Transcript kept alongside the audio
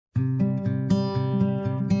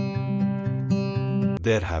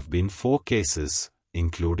there have been 4 cases,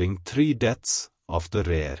 including 3 deaths, of the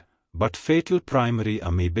rare, but fatal primary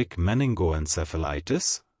amoebic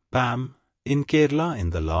meningoencephalitis, PAM, in Kerala in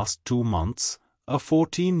the last 2 months. A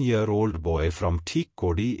 14-year-old boy from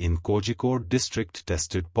Thikkodi in Kozhikode district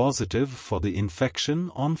tested positive for the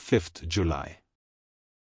infection on 5th July.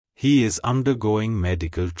 He is undergoing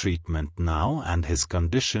medical treatment now and his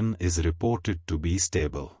condition is reported to be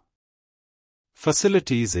stable.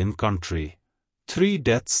 Facilities in country. 3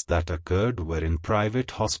 deaths that occurred were in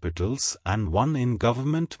private hospitals and 1 in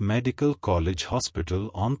Government Medical College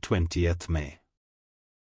Hospital on 20th May.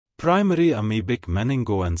 Primary amoebic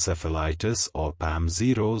meningoencephalitis or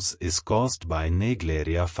PAM0 is caused by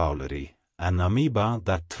Naegleria fowleri, an amoeba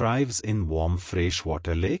that thrives in warm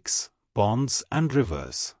freshwater lakes, ponds and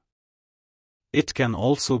rivers. It can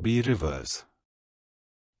also be reverse.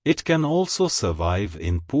 It can also survive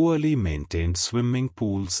in poorly maintained swimming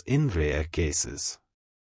pools in rare cases.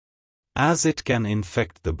 As it can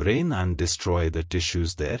infect the brain and destroy the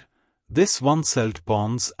tissues there, this one-celled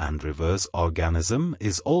ponds and rivers organism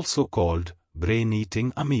is also called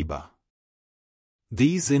brain-eating amoeba.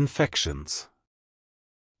 These infections,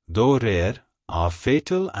 though rare, are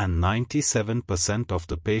fatal and 97% of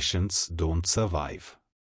the patients don't survive.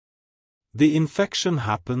 The infection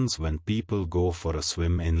happens when people go for a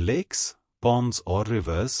swim in lakes, ponds or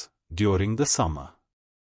rivers during the summer.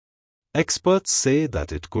 Experts say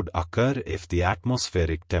that it could occur if the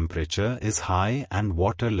atmospheric temperature is high and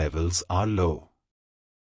water levels are low.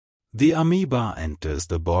 The amoeba enters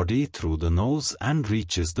the body through the nose and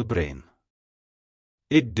reaches the brain.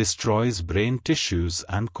 It destroys brain tissues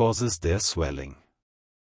and causes their swelling.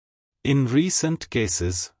 In recent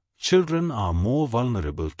cases, children are more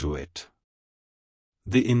vulnerable to it.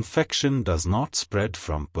 The infection does not spread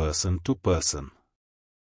from person to person.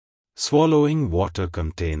 Swallowing water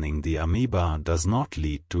containing the amoeba does not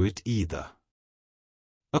lead to it either.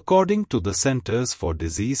 According to the Centers for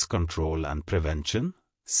Disease Control and Prevention,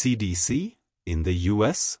 CDC, in the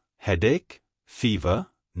US, headache, fever,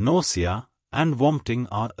 nausea, and vomiting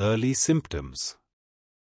are early symptoms.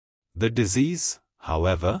 The disease,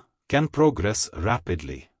 however, can progress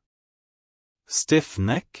rapidly. Stiff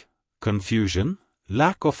neck, confusion,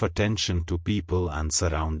 lack of attention to people and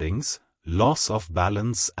surroundings, loss of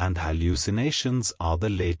balance and hallucinations are the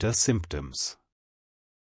later symptoms.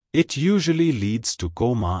 It usually leads to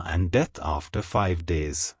coma and death after 5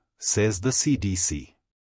 days, says the CDC.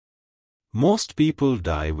 Most people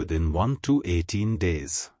die within 1 to 18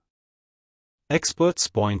 days. Experts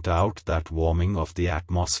point out that warming of the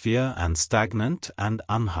atmosphere and stagnant and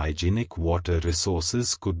unhygienic water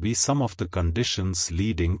resources could be some of the conditions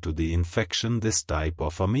leading to the infection. This type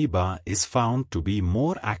of amoeba is found to be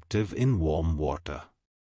more active in warm water.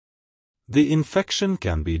 The infection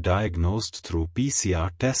can be diagnosed through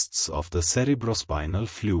PCR tests of the cerebrospinal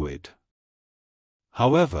fluid.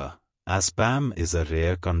 However, as PAM is a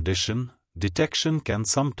rare condition, detection can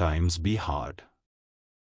sometimes be hard.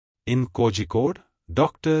 In Kozhikode,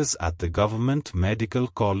 doctors at the Government Medical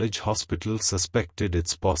College Hospital suspected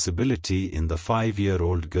its possibility in the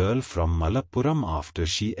 5-year-old girl from Malappuram after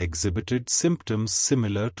she exhibited symptoms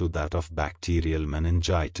similar to that of bacterial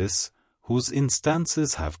meningitis, whose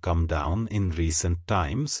instances have come down in recent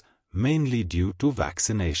times, mainly due to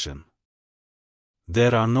vaccination.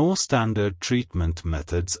 There are no standard treatment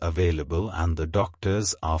methods available and the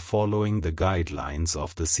doctors are following the guidelines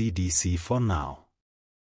of the CDC for now.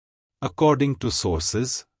 According to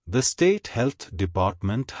sources, the State Health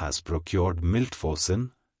Department has procured miltefosine,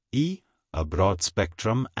 a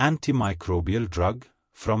broad-spectrum antimicrobial drug,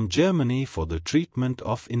 from Germany for the treatment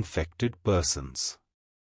of infected persons.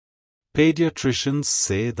 Pediatricians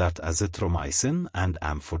say that azithromycin and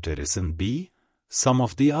amphotericin B, some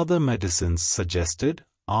of the other medicines suggested,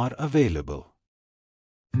 are available.